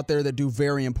folks out there that do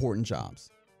very important jobs.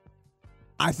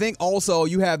 I think also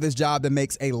you have this job that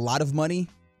makes a lot of money.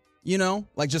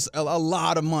 Like just a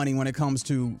lot of money when it comes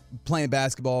to playing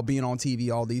basketball, being on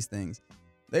TV, all these things.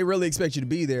 They really expect you to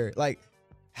be there. Like,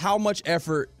 how much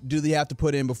effort do they have to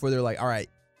put in before they're like, all right,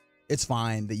 it's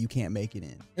fine that you can't make it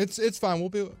in? It's fine.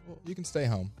 You can stay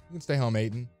home. You can stay home,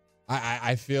 Ayton.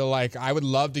 I feel like I would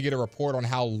love to get a report on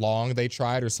how long they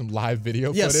tried or some live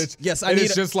video footage. Yes,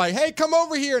 it's just like, hey, come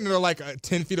over here. And they're like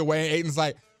 10 feet away. And Ayton's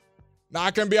like,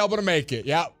 not going to be able to make it.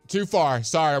 Yep, too far.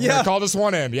 Sorry, I'm going to call this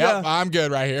one in. Yep, I'm good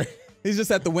right here. He's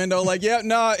just at the window like,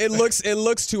 it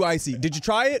looks too icy. Did you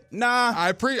try it? Nah. I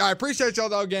appreciate y'all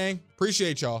though, gang.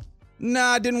 Appreciate y'all.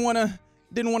 Nah, I didn't want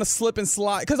to slip and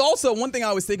slide. Because also, one thing I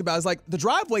always think about is like the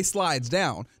driveway slides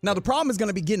down. Now, the problem is going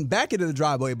to be getting back into the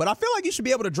driveway, but I feel like you should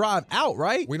be able to drive out,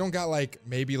 right? We don't got like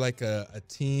maybe like a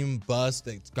team bus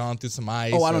that's gone through some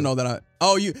ice. Oh, I don't know that.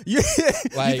 You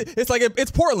like it's like it's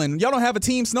Portland. Y'all don't have a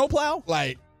team snowplow?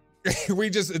 Like this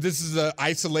is an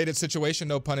isolated situation,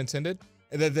 no pun intended.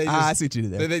 That they just, I see what you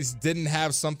did there. That they just didn't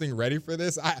have something ready for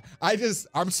this.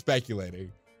 I'm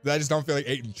speculating. I just don't feel like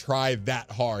Ayton tried that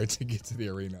hard to get to the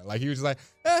arena. Like he was just like,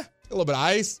 a little bit of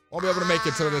ice. Won't be able to make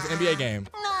it to this NBA game.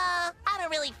 Nah, I don't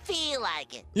really feel like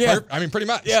it. Yeah. I mean, pretty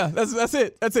much. Yeah, that's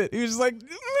it. That's it. He was just like, man,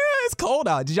 it's cold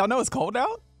out. Did y'all know it's cold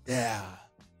out? Yeah.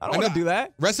 I don't want to do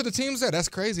that. Rest of the team's there. That's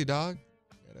crazy, dog.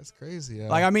 Yeah, that's crazy. Yeah.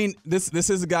 Like, I mean, this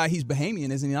is a guy, he's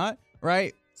Bahamian, isn't he not?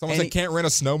 Right? Someone said can't rent a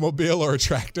snowmobile or a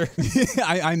tractor.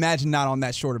 I imagine not on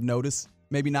that short of notice.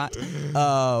 Maybe not.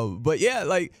 But yeah,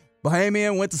 like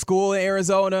Bahamian, went to school in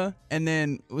Arizona and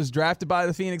then was drafted by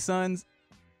the Phoenix Suns.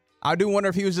 I do wonder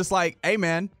if he was just like, hey,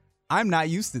 man, I'm not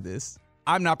used to this.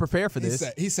 I'm not prepared for this.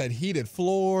 He said heated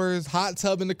floors, hot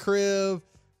tub in the crib,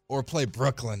 or play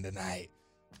Brooklyn tonight.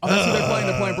 Oh, that's who they're playing?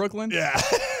 They're playing Brooklyn? Yeah.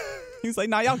 He's like,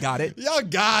 nah, y'all got it. Y'all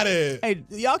got it. Hey,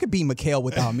 y'all could beat Mikal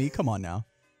without me. Come on now.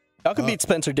 Y'all can beat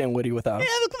Spencer Dinwiddie without him.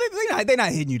 Yeah, they're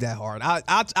not hitting you that hard.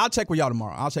 I'll check with y'all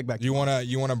tomorrow. I'll check back. You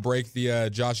wanna break the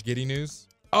Josh Giddey news?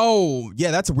 Oh, yeah,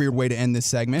 that's a weird way to end this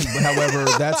segment. But however,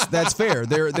 that's fair.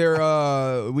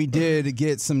 We did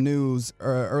get some news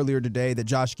earlier today that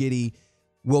Josh Giddey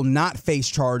will not face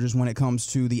charges when it comes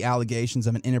to the allegations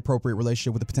of an inappropriate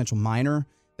relationship with a potential minor.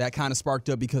 That kind of sparked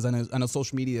up because I know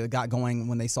social media got going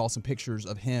when they saw some pictures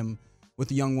of him with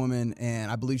a young woman,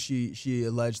 and I believe she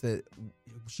alleged that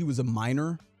she was a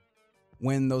minor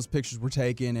when those pictures were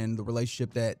taken, and the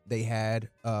relationship that they had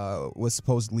was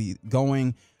supposedly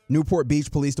going. Newport Beach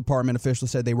Police Department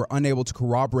officials said they were unable to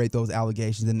corroborate those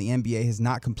allegations, and the NBA has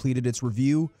not completed its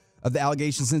review of the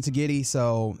allegations into Giddey.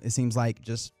 So it seems like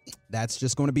that's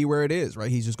just going to be where it is, right?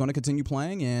 He's just going to continue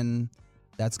playing, and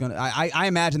that's going to. I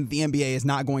imagine that the NBA is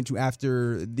not going to,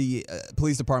 after the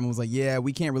police department was like, yeah,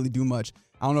 we can't really do much.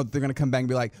 I don't know if they're going to come back and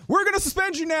be like, we're going to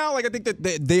suspend you now. Like, I think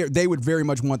that they would very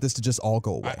much want this to just all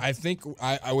go away. I think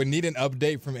I would need an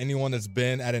update from anyone that's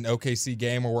been at an OKC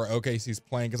game or where OKC's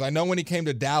playing. Because I know when he came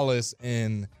to Dallas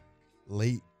in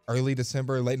early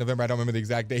December, late November, I don't remember the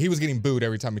exact day, he was getting booed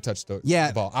every time he touched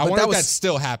the ball. I wonder if that's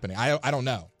still happening. I don't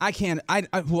know. I'm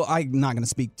not going to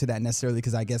speak to that necessarily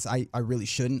because I guess I really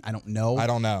shouldn't. I don't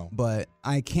know. But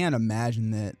I can't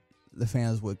imagine that the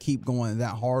fans would keep going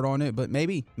that hard on it, but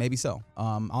maybe so.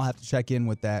 I'll have to check in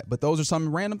with that. But those are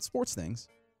some random sports things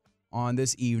on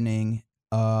this evening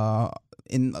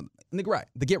in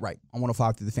the Get Right on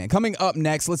 105 through the Fan. Coming up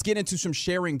next, let's get into some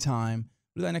sharing time.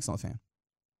 We'll do that next on the Fan.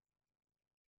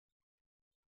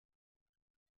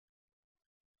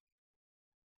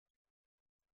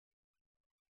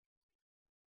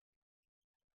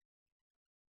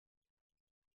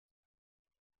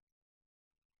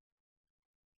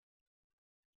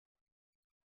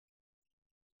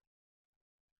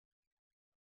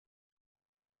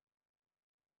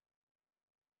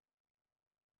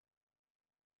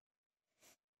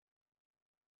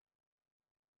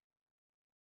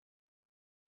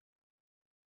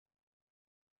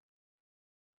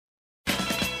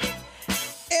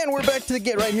 And we're back to the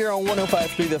Get Right here on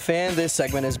 105.3 The Fan. This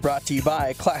segment is brought to you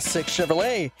by Classic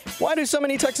Chevrolet. Why do so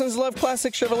many Texans love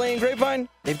Classic Chevrolet and Grapevine?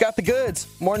 They've got the goods.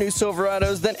 More new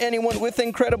Silverados than anyone with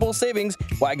incredible savings.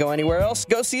 Why go anywhere else?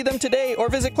 Go see them today or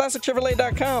visit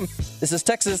ClassicChevrolet.com. This is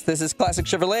Texas. This is Classic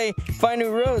Chevrolet. Find new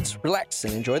roads, relax,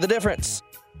 and enjoy the difference.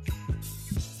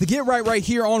 The Get Right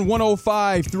here on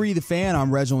 105.3 The Fan.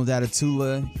 I'm Reginald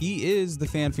Atatula. He is the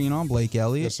fan phenom, Blake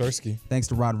Elliott. Yes, Sirski. Thanks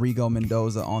to Rodrigo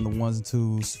Mendoza on the ones and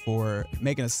twos for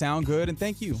making us sound good. And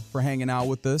thank you for hanging out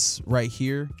with us right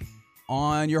here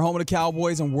on your home of the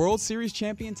Cowboys and World Series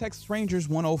champion Texas Rangers,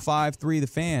 105.3 The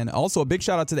Fan. Also, a big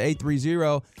shout out to the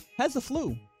 830. Has the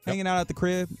flu. Hanging out at the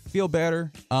crib. Feel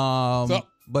better.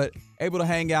 But able to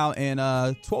hang out in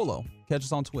Twolo. Catch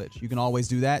us on Twitch. You can always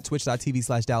do that.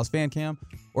 Twitch.tv/DallasFanCam.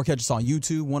 Or catch us on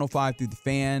YouTube,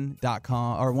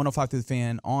 105throughthefan.com or 105 Through the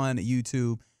Fan on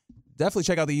YouTube. Definitely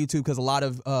check out the YouTube because a lot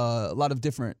of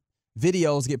different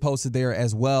videos get posted there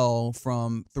as well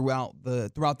from throughout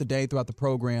the day, throughout the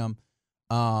program.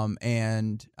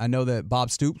 And I know that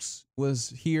Bob Stoops was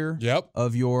here. Yep.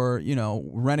 Of your,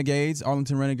 Renegades,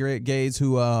 Arlington Renegades,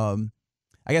 who I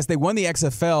guess they won the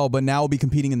XFL, but now will be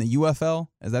competing in the UFL.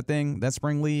 Is that thing, that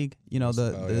spring league?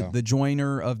 The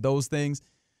joiner of those things.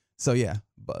 So yeah,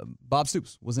 Bob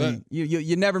Stoops was in.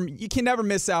 You can never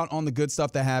miss out on the good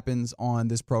stuff that happens on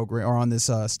this program or on this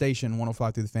station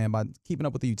 105 Through the Fan by keeping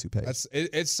up with the YouTube page.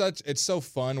 It's so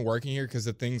fun working here because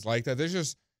of things like that. There's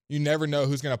just, you never know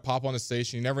who's gonna pop on the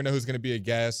station. You never know who's gonna be a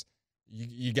guest.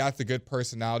 You got the good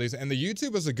personalities, and the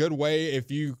YouTube is a good way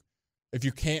if you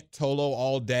can't Tolo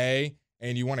all day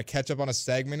and you want to catch up on a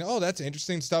segment. Oh, that's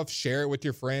interesting stuff. Share it with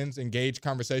your friends. Engage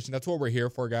conversation. That's what we're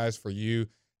here for, guys. For you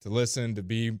to listen, to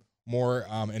be more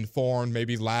informed,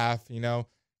 maybe laugh, throw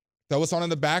us on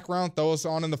in the background, throw us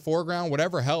on in the foreground,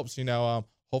 whatever helps,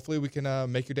 hopefully we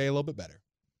can make your day a little bit better.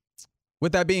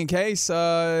 With that being the case,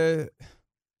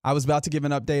 I was about to give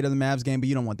an update of the Mavs game, but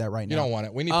you don't want that right now. You don't want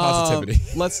it. We need positivity.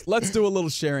 Let's do a little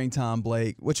sharing time,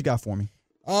 Blake. What you got for me?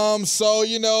 So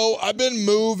I've been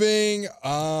moving.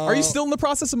 Are you still in the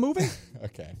process of moving?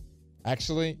 Okay.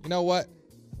 Actually, you know what?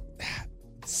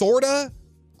 Sorta.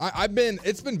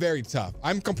 It's been very tough.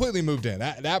 I'm completely moved in.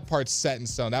 That part's set in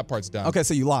stone. That part's done. Okay,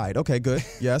 so you lied. Okay, good.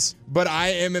 Yes. But I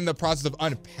am in the process of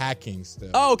unpacking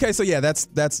still. Oh, okay. So yeah, that's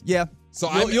yeah.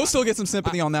 So you'll still get some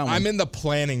sympathy on that one. I'm in the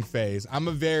planning phase. I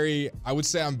would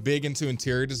say I'm big into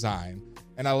interior design,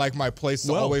 and I like my place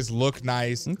to always look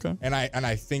nice. Okay. And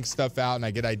I think stuff out, and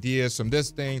I get ideas from this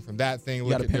thing, from that thing.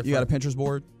 You got a Pinterest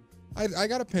board? I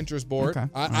got a Pinterest board. Okay.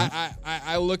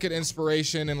 I look at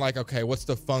inspiration and like, okay, what's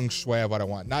the feng shui of what I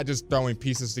want? Not just throwing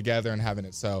pieces together and having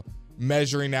it. So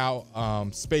measuring out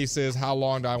spaces, how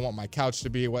long do I want my couch to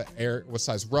be, what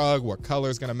size rug, what color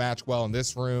is going to match well in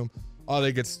this room, all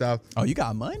that good stuff. Oh, you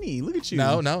got money. Look at you.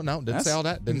 No. Didn't say all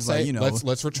that. Didn't say. Like,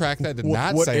 let's retract that. Did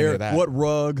not say any of that. What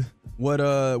rug?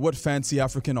 What fancy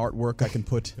African artwork I can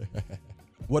put?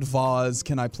 What vase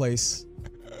can I place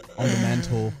on the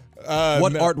mantle?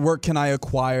 What artwork can I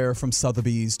acquire from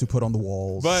Sotheby's to put on the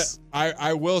walls? But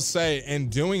I will say, in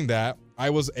doing that, I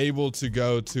was able to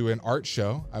go to an art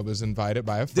show. I was invited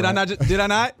by a friend. Did I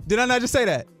not just say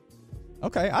that?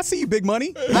 Okay, I see you, big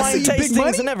money. I see you, big tastings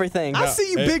money and everything. I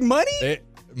see you, big money.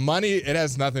 Money, it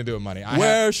has nothing to do with money.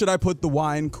 Where should I put the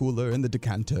wine cooler in the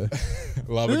decanter?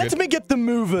 Let me get the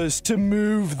movers to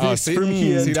move this from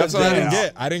here. See, that's what I didn't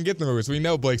get. I didn't get the movers. We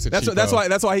know Blake's a cheapo.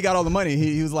 That's why he got all the money.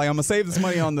 He was like, I'm gonna save this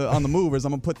money on the movers.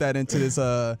 I'm gonna put that into this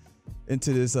artwork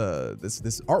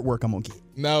I'm gonna get.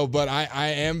 No, but I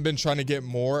am been trying to get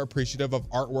more appreciative of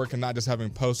artwork and not just having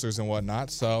posters and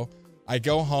whatnot. So I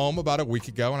go home about a week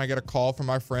ago and I get a call from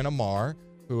my friend Amar,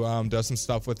 who does some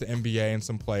stuff with the NBA and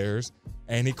some players.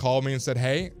 And he called me and said,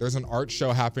 hey, there's an art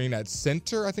show happening at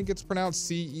Center. I think it's pronounced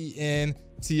CENTRE,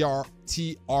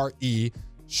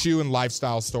 shoe and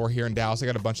lifestyle store here in Dallas. They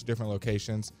got a bunch of different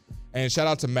locations. And shout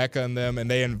out to Mecca and them.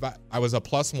 And I was a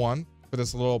 +1 for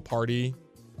this little party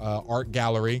art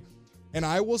gallery. And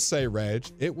I will say, Reg,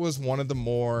 it was one of the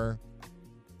more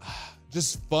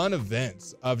just fun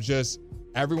events of just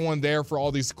everyone there for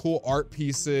all these cool art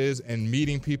pieces and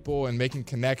meeting people and making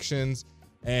connections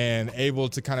and able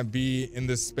to kind of be in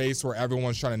this space where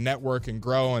everyone's trying to network and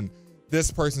grow, and this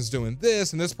person's doing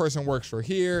this and this person works for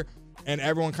here, and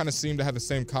everyone kind of seemed to have the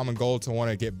same common goal to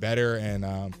want to get better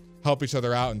and help each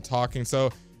other out and talking. So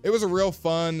it was a real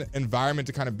fun environment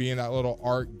to kind of be in that little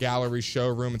art gallery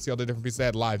showroom and see all the different pieces. They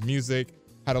had live music,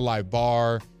 had a live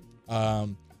bar.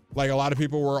 Like a lot of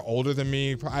people were older than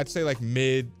me. I'd say like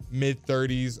mid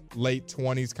 30s, late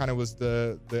 20s kind of was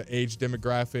the age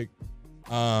demographic.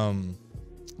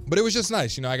 But it was just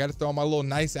nice. I got to throw on my little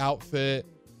nice outfit,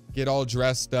 get all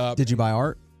dressed up. Did you buy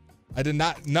art? I did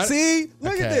not. See,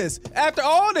 look at this. After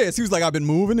all this, he was like, I've been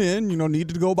moving in,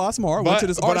 needed to go buy some art. Went to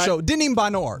this art show. Didn't even buy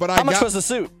no art. But How much was the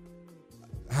suit?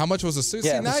 How much was the suit?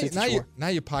 Yeah, See, now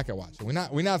you're pocket watching.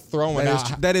 We're not throwing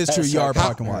out. That is true. You are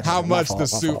pocket watching. How much the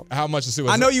suit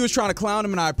was? I know you was trying to clown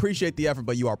him, and I appreciate the effort,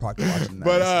 but you are pocket watching.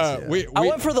 But I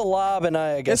went for the lob, and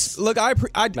I guess. Look, like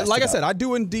I said, I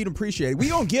do indeed appreciate it. We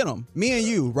gonna get him. Me and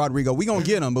you, Rodrigo. We gonna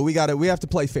get him, but we have to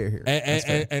play fair here.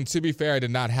 And to be fair, I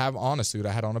did not have on a suit.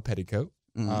 I had on a petticoat.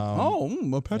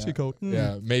 A petticoat.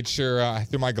 Yeah, made sure I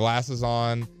threw my glasses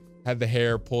on, had the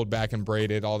hair pulled back and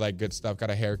braided, all that good stuff. Got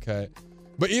a haircut.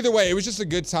 But either way, it was just a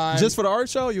good time. Just for the art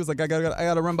show? He was like, I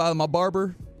gotta run by my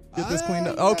barber, get this cleaned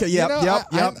up. Okay, yep.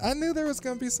 I knew there was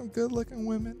gonna be some good looking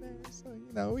women there,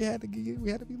 so we had to be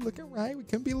looking right. We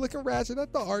couldn't be looking ratchet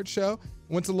at the art show.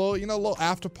 Went to a little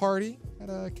after party at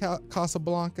a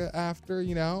Casablanca after. I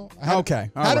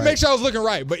had to make sure I was looking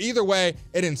right. But either way,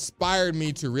 it inspired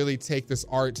me to really take this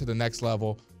art to the next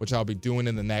level, which I'll be doing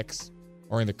in the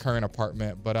current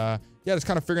apartment. But just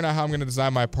kind of figuring out how I'm going to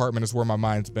design my apartment is where my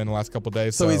mind's been the last couple of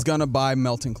days. So he's going to buy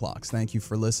melting clocks. Thank you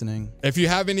for listening. If you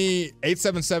have any,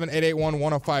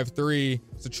 877-881-1053,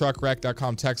 it's the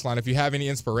truckwreck.com text line. If you have any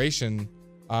inspiration,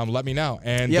 let me know.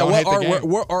 And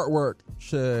what artwork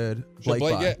should Blake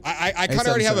buy? Get? I kind of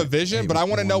already have a vision, but I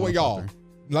want to know what y'all.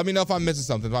 Let me know if I'm missing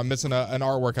something. If I'm missing an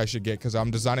artwork I should get, because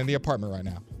I'm designing the apartment right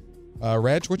now.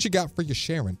 Reg, what you got for your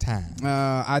sharing time?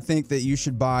 I think that you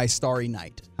should buy Starry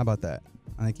Night. How about that?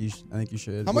 I think you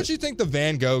should. How much do you think the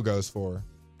Van Gogh goes for?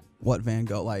 What Van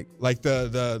Gogh? Like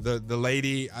the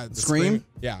lady Scream?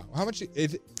 Yeah. How much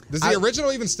is the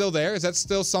original even still there? Is that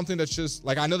still something that's just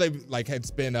like, I know they've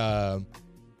it's been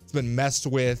messed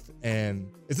with,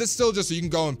 and is it still just so you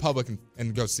can go in public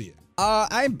and go see it?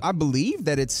 I believe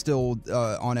that it's still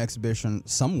on exhibition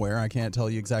somewhere. I can't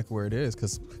tell you exactly where it is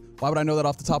because Why would I know that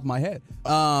off the top of my head?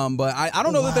 But I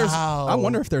don't know that there's. I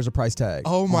wonder if there's a price tag.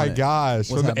 Oh my gosh!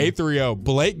 What's From happening? the 830,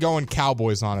 Blake going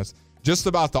Cowboys on us. Just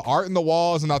about the art in the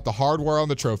walls and not the hardware on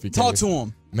the trophy case. Talk to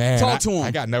him. Man, Talk to him.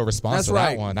 I got no response That's to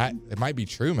right. that one. It might be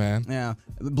true, man. Yeah,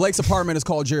 Blake's apartment is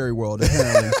called Jerry World.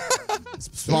 Apparently, it's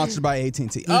sponsored by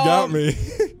AT&T. You got me.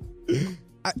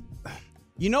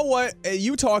 You know what?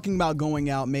 You talking about going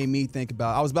out made me think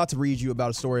about. I was about to read you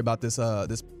about a story about this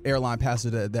this airline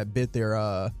passenger that bit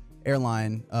their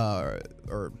airline or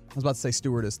I was about to say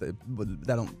stewardess that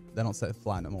don't say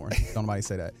fly no more. Don't nobody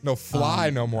say that. No,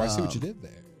 fly no more. I see what you did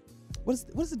there. What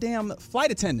is the damn flight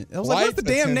attendant? I was like, Flight what's the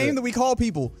damn attendant. name that we call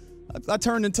people? I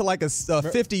turned into like a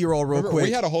 50-year-old real Remember, quick.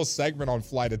 we had a whole segment on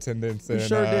flight attendants and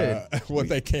sure did. what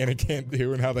they can and can't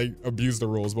do and how they abuse the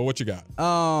rules. But what you got?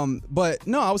 But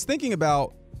no, I was thinking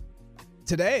about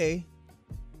today.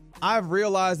 I've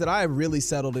realized that I have really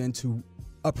settled into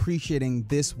appreciating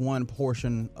this one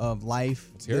portion of life,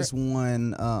 Let's hear this it.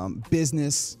 one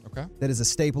business Okay. that is a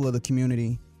staple of the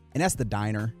community, and that's the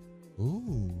diner.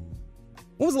 Ooh.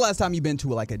 When was the last time you've been to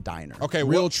like a diner? Okay.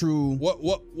 real true.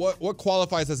 What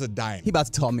qualifies as a dine? He about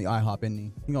to tell me IHOP, isn't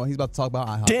he? You know, he's about to talk about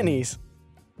IHOP. Denny's.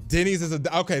 Denny's is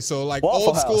okay. So like Waffle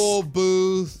old House. school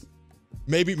booth.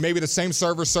 Maybe the same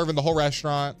server serving the whole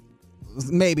restaurant.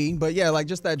 Maybe, but yeah, like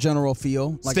just that general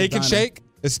feel. Like a Steak and diner. Shake.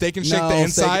 Is Steak and Shake No, the Steak-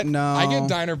 inside? no. I get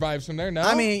diner vibes from there. No.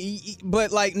 I mean,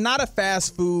 but like not a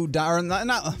fast food diner,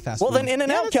 not a fast Well, food. then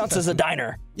In-N-Out that's counts fast as a food.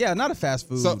 diner. Yeah, not a fast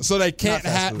food. So they can't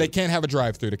Not fast have food. they can't have a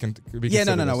drive-through to be Yeah,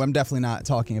 no. considered this. I'm definitely not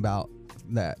talking about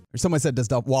that. Or someone said, does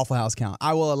the Waffle House count?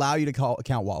 I will allow you to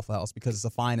count Waffle House because it's a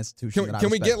fine institution. that I Can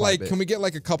we respect get quite a like bit. can we get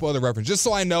like a couple other references just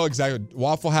so I know exactly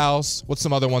Waffle House? What's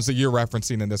some other ones that you're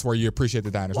referencing in this where you appreciate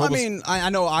the diners? Well, What I was- mean, I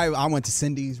know I went to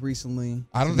Cindy's recently.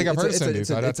 I don't think I've heard of Cindy's.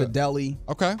 It's a deli.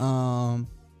 okay.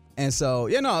 And so,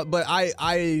 but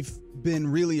I've been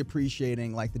really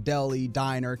appreciating like the deli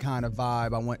diner kind of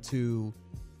vibe. I went to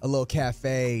a little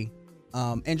cafe,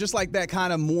 and just like that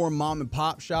kind of more mom and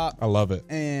pop shop. I love it.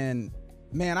 And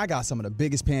man, I got some of the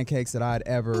biggest pancakes that I could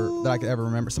ever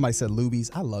remember. Somebody said Luby's.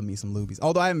 I love me some Luby's.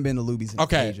 Although I haven't been to Luby's in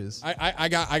Okay. ages. I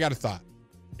got a thought.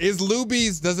 Is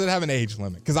Luby's, does it have an age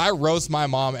limit? Because I roast my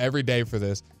mom every day for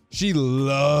this. She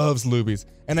loves Luby's.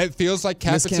 And it feels like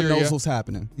Miss Kim cafeteria. knows what's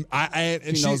happening.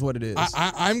 She knows what it is.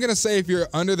 I'm going to say if you're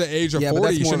under the age of Yeah, but 40,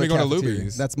 that's you more shouldn't of be a going to cafeteria.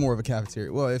 Luby's. That's more of a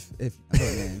cafeteria. Well, if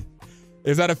man.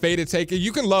 Is that a faded take?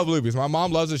 You can love Luby's. My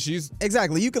mom loves it. She's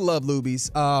Exactly. You can love Luby's.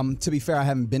 To be fair, I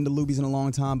haven't been to Luby's in a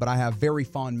long time, but I have very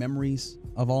fond memories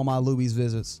of all my Luby's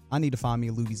visits. I need to find me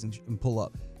a Luby's and pull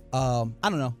up. I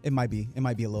don't know. It might be a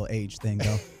little age thing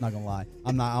though. Not gonna lie.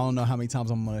 I don't know how many times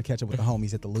I'm gonna catch up with the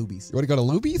homies at the Luby's. You want to go to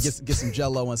Luby's? Get some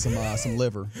Jello and some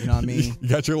liver. You know what I mean? You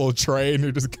got your little tray and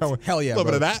you're just going. Hell yeah, A little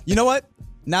bro. bit of that. You know what?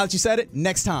 Now that you said it,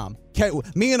 next time,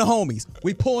 me and the homies,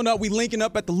 we pulling up, we linking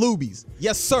up at the Luby's.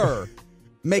 Yes, sir.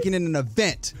 Making it an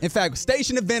event. In fact,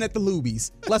 station event at the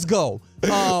Luby's. Let's go.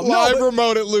 Live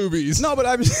remote at Luby's. No, but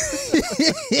I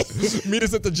Meet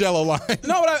us at the Jello line.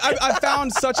 No, but I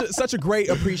found such a great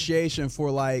appreciation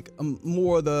for like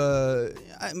more the.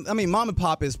 I mean, mom and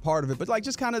pop is part of it, but like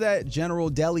just kind of that general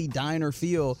deli diner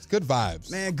feel. Good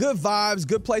vibes. Man, good vibes,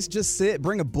 good place to just sit,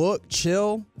 bring a book,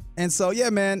 chill. And so, yeah,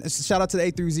 man, shout out to the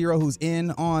 830 who's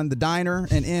in on the diner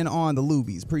and in on the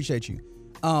Luby's. Appreciate you.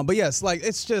 But yes, like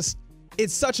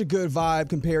it's such a good vibe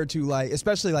compared to like,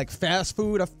 especially like fast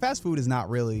food. Fast food is not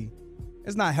really,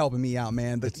 it's not helping me out,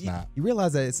 man. But It's not. You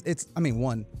realize that it's. I mean,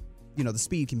 one, the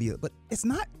speed can be, but it's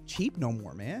not cheap no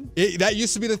more, man. That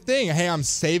used to be the thing. Hey, I'm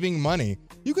saving money.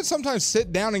 You can sometimes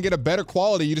sit down and get a better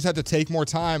quality. You just have to take more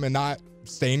time and not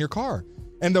stay in your car.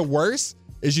 And the worst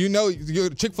is,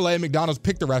 Chick-fil-A, McDonald's,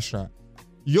 pick the restaurant.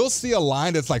 You'll see a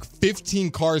line that's like 15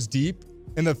 cars deep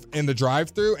in the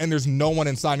drive-thru, and there's no one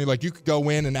inside. And you're like, you could go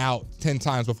in and out 10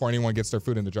 times before anyone gets their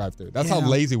food in the drive-thru. That's how Yeah.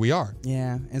 lazy we are.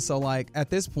 Yeah, and so like at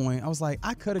this point, I was like,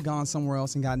 I could have gone somewhere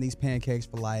else and gotten these pancakes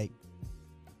for like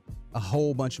a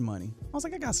whole bunch of money. I was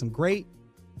like, I got some great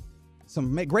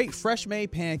fresh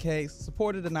made pancakes,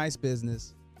 supported a nice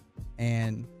business,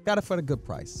 and got it for a good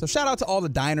price. So shout out to all the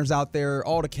diners out there,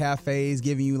 all the cafes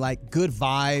giving you like good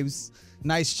vibes,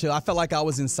 nice chill. I felt like I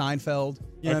was in Seinfeld.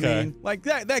 You know what I Okay. mean? Like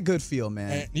that good feel,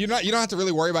 man. And you don't have to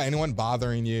really worry about anyone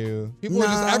bothering you. People are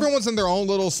Nah. everyone's in their own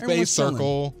little space Everyone's chilling.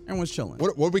 circle. Everyone's chilling.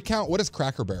 What do we count? What is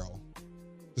Cracker Barrel?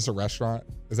 Just a restaurant?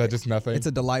 Is that just nothing? It's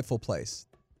a delightful place.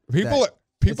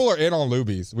 People are in on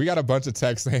Luby's. We got a bunch of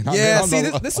texts saying, I'm in Yeah, on see,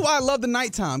 the- this is why I love the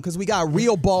nighttime, because we got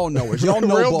real ball knowers. Y'all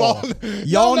know Real ball. ball. Y'all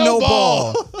Y'all know know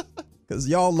ball. ball. Because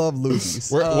y'all love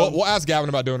Luby's. We'll ask Gavin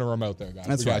about doing a remote there, guys.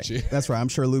 That's we right. got you. That's right. I'm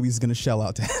sure Luby's is going to shell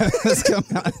out to have us come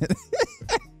out.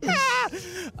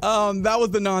 That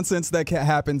was the nonsense that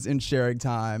happens in sharing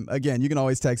time. Again, you can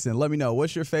always text in. Let me know,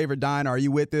 what's your favorite dine? Are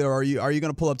you with it, or are you going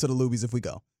to pull up to the Lubies if we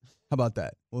go? How about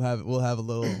that? We'll have a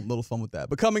little fun with that.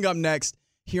 But coming up next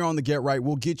here on the Get Right,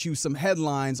 we'll get you some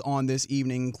headlines on this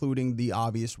evening, including the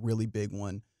obvious, really big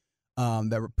one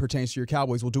that pertains to your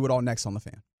Cowboys. We'll do it all next on The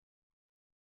Fan.